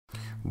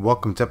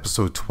Welcome to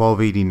episode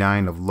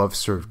 1289 of Love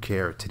Serve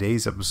Care.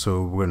 Today's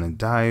episode, we're going to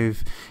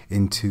dive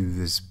into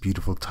this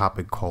beautiful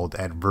topic called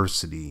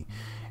adversity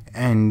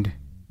and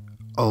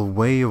a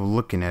way of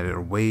looking at it, a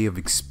way of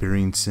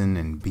experiencing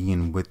and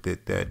being with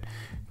it that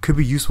could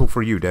be useful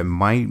for you, that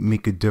might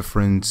make a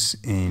difference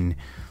in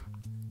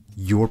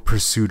your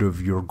pursuit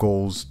of your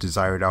goals,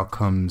 desired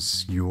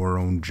outcomes, your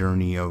own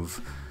journey of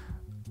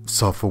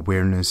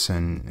self-awareness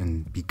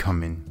and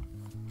becoming.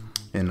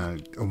 And I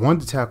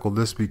wanted to tackle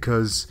this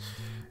because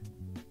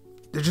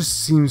it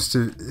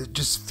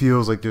just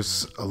feels like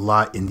there's a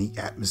lot in the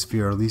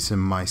atmosphere, at least in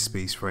my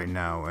space right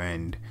now,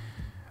 and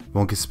I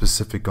won't get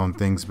specific on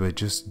things, but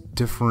just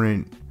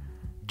different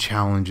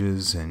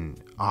challenges and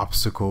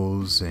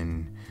obstacles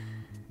and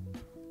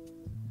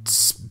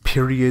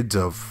periods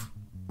of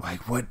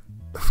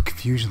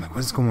confusion, like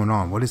what's going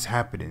on, what is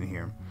happening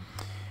here.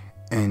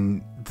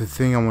 And the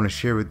thing I want to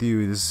share with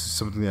you, this is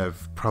something that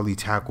I've probably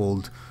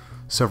tackled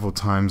several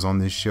times on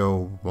this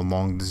show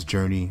along this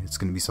journey. It's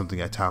going to be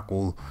something I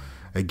tackle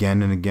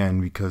again and again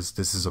because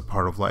this is a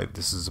part of life.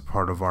 This is a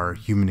part of our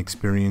human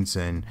experience,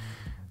 and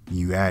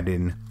you add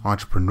in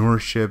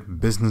entrepreneurship,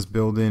 business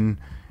building,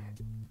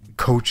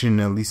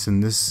 coaching, at least in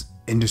this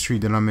industry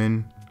that I'm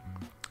in,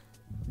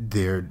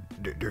 there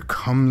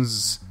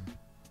comes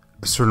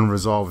a certain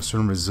resolve, a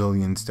certain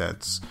resilience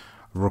that's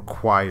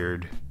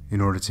required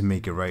in order to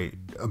make it right.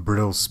 A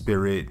brittle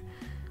spirit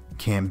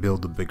can't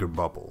build a bigger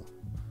bubble,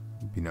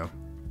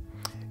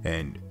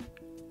 and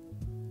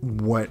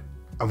what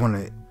I want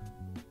to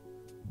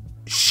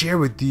share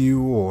with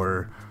you,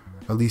 or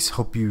at least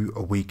help you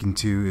awaken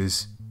to,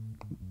 is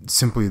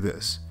simply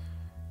this: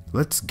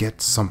 let's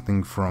get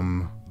something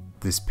from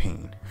this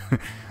pain.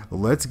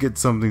 Let's get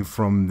something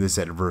from this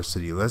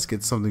adversity. Let's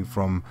get something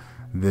from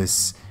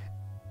this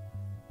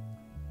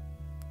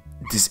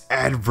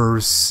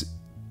adverse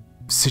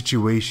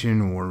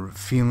situation or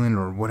feeling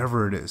or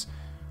whatever it is.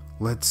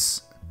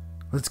 Let's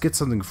get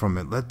something from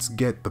it. Let's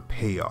get the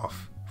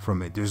payoff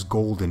from it. There's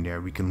gold in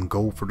there. We can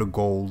go for the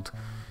gold.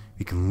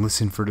 We can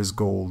listen for this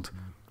gold.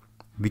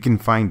 We can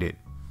find it.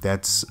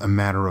 That's a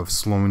matter of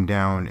slowing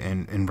down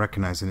and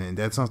recognizing it.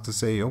 That's not to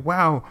say, oh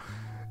wow,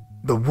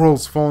 the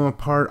world's falling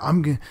apart.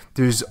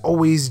 There's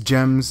always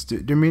gems.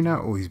 There may not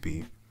always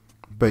be,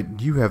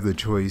 but you have the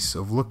choice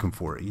of looking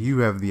for it. You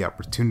have the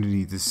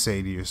opportunity to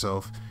say to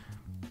yourself,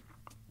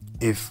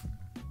 if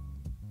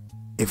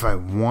I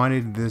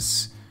wanted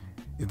this,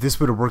 if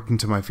this would have worked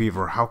into my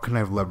favor, how can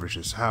I leverage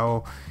this?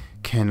 How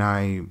can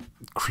I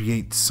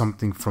create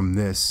something from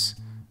this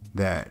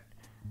that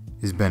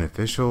is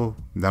beneficial,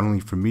 not only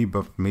for me,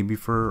 but maybe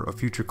for a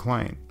future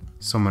client?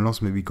 Someone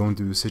else may be going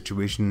through a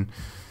situation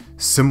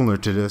similar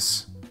to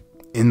this,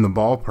 in the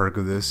ballpark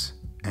of this,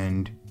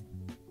 and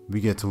we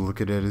get to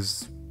look at it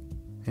as,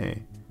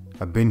 hey,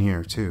 I've been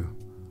here too.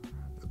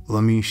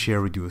 Let me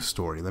share with you a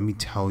story. Let me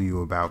tell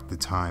you about the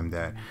time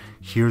that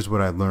here's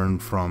what I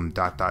learned from ...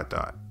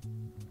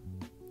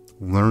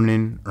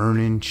 Learning,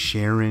 earning,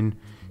 sharing,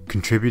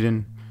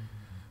 contributing.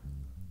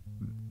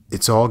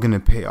 It's all going to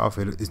pay off.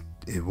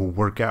 It will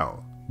work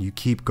out. You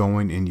keep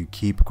going and you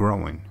keep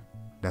growing.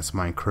 That's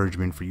my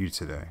encouragement for you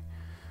today.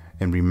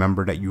 And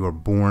remember that you are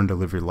born to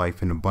live your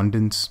life in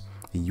abundance,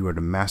 and you are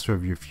the master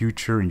of your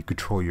future, and you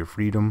control your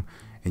freedom,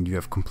 and you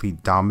have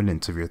complete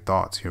dominance of your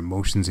thoughts, your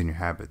emotions, and your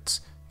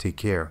habits. Take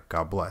care.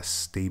 God bless.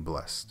 Stay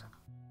blessed.